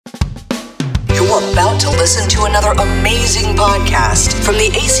about to listen to another amazing podcast from the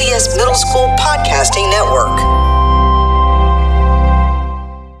ACS Middle School Podcasting Network.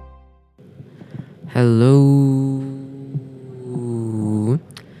 Hello.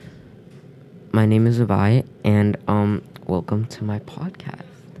 My name is Abai, and welcome to my podcast.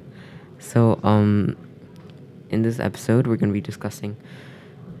 So in this episode we're going to be discussing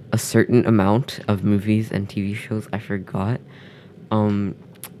a certain amount of movies and TV shows I forgot.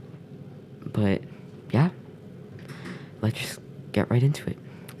 But yeah, let's just get right into it.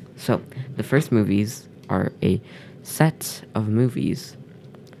 So the first movies are a set of movies,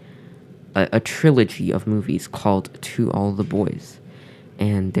 a trilogy of movies called To All the Boys,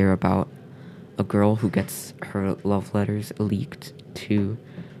 and they're about a girl who gets her love letters leaked to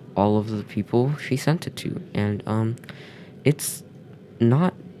all of the people she sent it to, and it's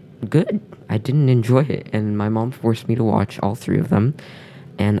not good. I didn't enjoy it, and my mom forced me to watch all three of them,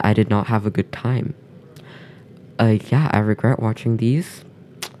 and I did not have a good time. I regret watching these.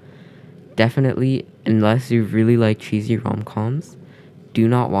 Definitely, unless you really like cheesy rom-coms, do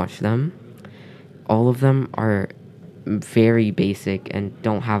not watch them. All of them are very basic and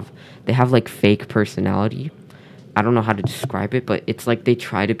they have like fake personality. I don't know how to describe it, but it's like they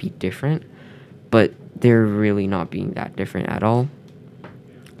try to be different, but they're really not being that different at all.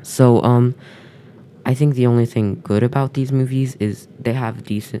 So, I think the only thing good about these movies is they have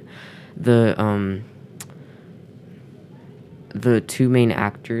decent, the two main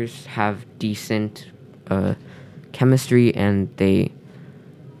actors have decent, chemistry, and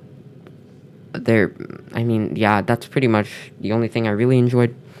that's pretty much the only thing I really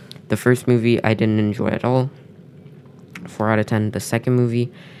enjoyed. The first movie I didn't enjoy at all. 4 out of 10. The second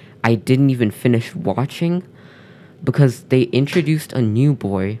movie I didn't even finish watching because they introduced a new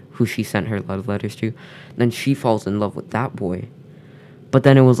boy who she sent her love letters to. Then she falls in love with that boy. But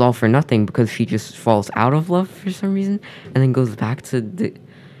then it was all for nothing because she just falls out of love for some reason and then goes back to the...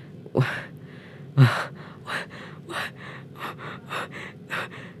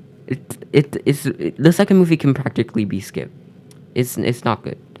 The second movie can practically be skipped. It's not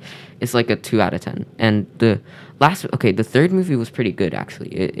good. It's like a 2 out of 10. And the third movie was pretty good, actually.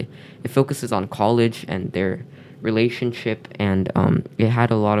 It focuses on college and their relationship, and it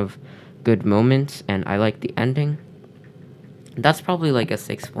had a lot of good moments, and I like the ending. That's probably like a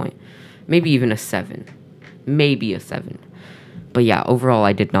 6 point, maybe even a 7. Maybe a 7. But yeah, overall,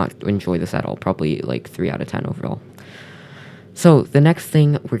 I did not enjoy this at all. Probably like 3 out of 10 overall. So the next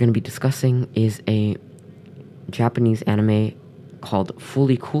thing we're going to be discussing is a Japanese anime called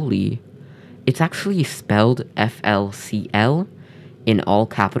Fooly Cooly. It's actually spelled FLCL in all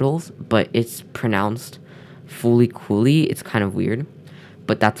capitals, but it's pronounced Fooly Cooly. It's kind of weird,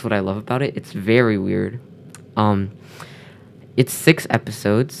 but that's what I love about it. It's very weird. It's 6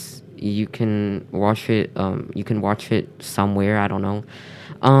 episodes. You can watch it. You can watch it somewhere. I don't know.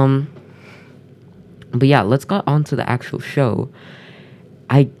 But yeah, let's get on to the actual show.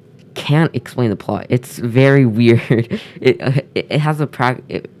 I can't explain the plot. It's very weird. It has a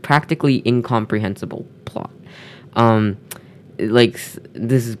practically incomprehensible plot. Like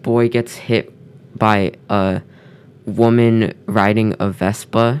this boy gets hit by a woman riding a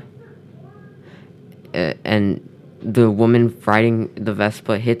Vespa, and the woman riding the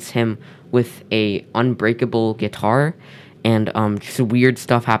Vespa hits him with a unbreakable guitar, and just weird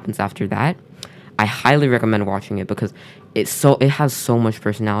stuff happens after that. I highly recommend watching it because it has so much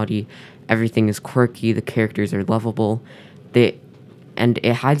personality. Everything is quirky. The characters are lovable. And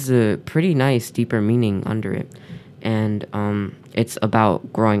it has a pretty nice deeper meaning under it. And it's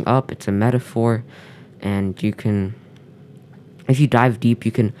about growing up. It's a metaphor, and if you dive deep,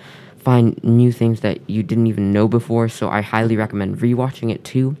 you can find new things that you didn't even know before. So I highly recommend rewatching it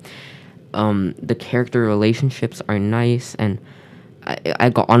too. The character relationships are nice, and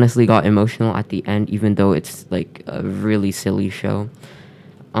I honestly got emotional at the end, even though it's like a really silly show.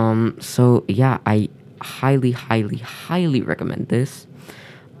 So yeah, I highly, highly, highly recommend this.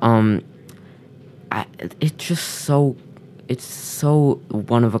 It's so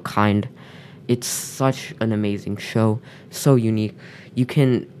one of a kind. It's such an amazing show, so unique. You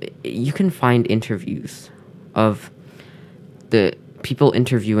can find interviews of the people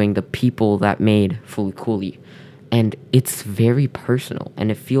interviewing the people that made Fooly Cooly, and it's very personal,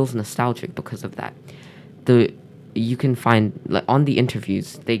 and it feels nostalgic because of that. You can find, like, on the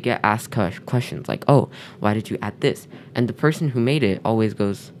interviews, they get asked questions like, "Oh, why did you add this?" And the person who made it always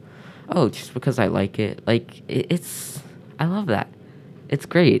goes, "Oh, just because I like it." Like, I love that. It's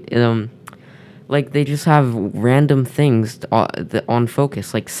great. Like, they just have random things on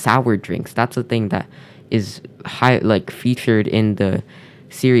focus, like sour drinks. That's a thing that is featured in the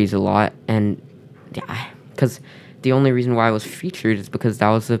series a lot, and yeah, because the only reason why it was featured is because that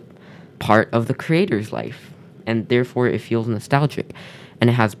was a part of the creator's life, and therefore it feels nostalgic, and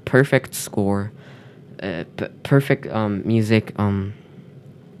it has perfect score, perfect music,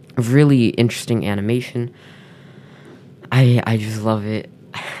 really interesting animation. I just love it.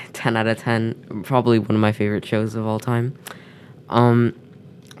 10 out of 10. Probably one of my favorite shows of all time.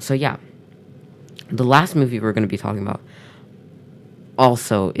 So yeah, the last movie we're going to be talking about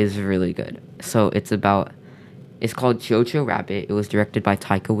also is really good. So it's called Jojo Rabbit. It was directed by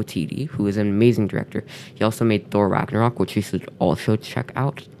Taika Waititi, who is an amazing director. He also made Thor Ragnarok, which you should also check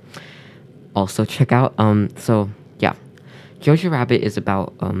out. So yeah, Jojo Rabbit is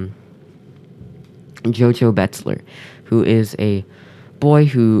about Jojo Betzler, who is a boy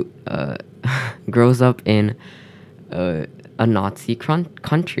who grows up in a Nazi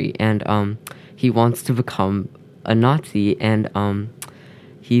country, and he wants to become a Nazi, and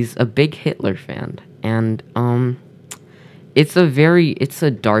he's a big Hitler fan, and it's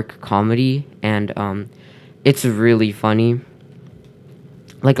a dark comedy, and it's really funny.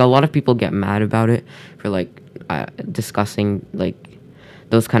 Like, a lot of people get mad about it for like discussing like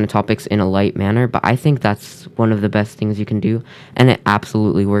those kind of topics in a light manner, but I think that's one of the best things you can do, and it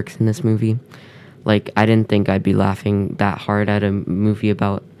absolutely works in this movie. Like, I didn't think I'd be laughing that hard at a movie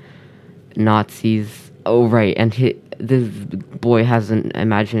about Nazis. Oh, right, and this boy has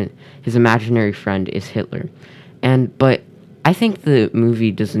his imaginary friend is Hitler, but I think the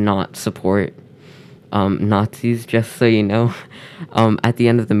movie does not support Nazis. Just so you know, at the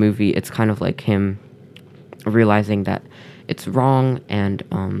end of the movie, it's kind of like him realizing that it's wrong, and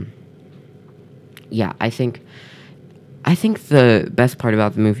yeah, I think the best part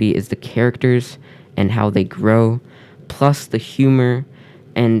about the movie is the characters and how they grow, plus the humor,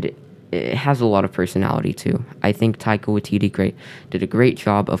 and it has a lot of personality too. I think Taika Waititi did a great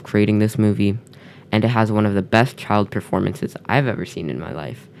job of creating this movie, and it has one of the best child performances I've ever seen in my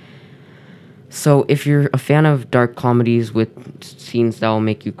life. So if you're a fan of dark comedies with scenes that will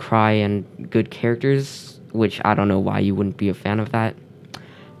make you cry and good characters, which I don't know why you wouldn't be a fan of that,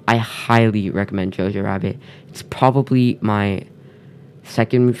 I highly recommend Jojo Rabbit. It's probably my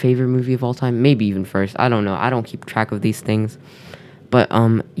second favorite movie of all time, maybe even first. I don't know. I don't keep track of these things. But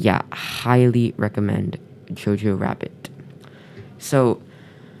yeah, highly recommend Jojo Rabbit. So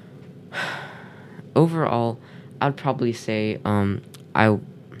overall, I'd probably say I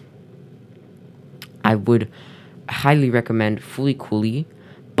would highly recommend Fooly Cooly.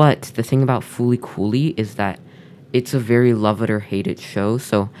 But the thing about Fooly Cooly is that it's a very love it or hate it show.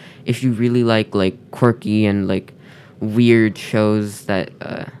 So if you really like quirky and like weird shows that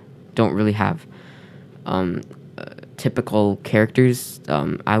don't really have typical characters,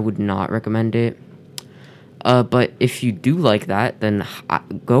 I would not recommend it. But if you do like that, then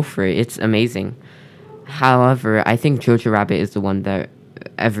go for it. It's amazing. However, I think Jojo Rabbit is the one that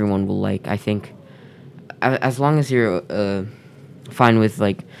everyone will like. I think as long as you're fine with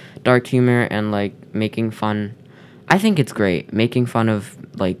like dark humor and like making fun, I think it's great. Making fun of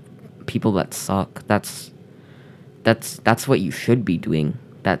like people that suck. That's what you should be doing.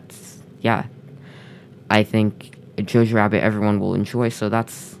 Yeah. I think Jojo Rabbit everyone will enjoy, so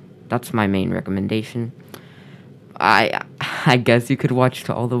that's my main recommendation. I guess you could watch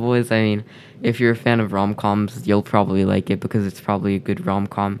To All the Boys. I mean, if you're a fan of rom-coms, you'll probably like it because it's probably a good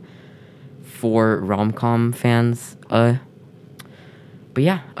rom-com for rom-com fans. But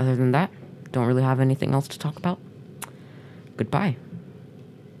yeah, other than that, don't really have anything else to talk about. Goodbye.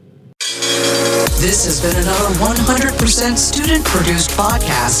 This has been another 100% student-produced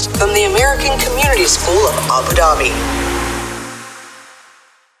podcast from the American Community School of Abu Dhabi.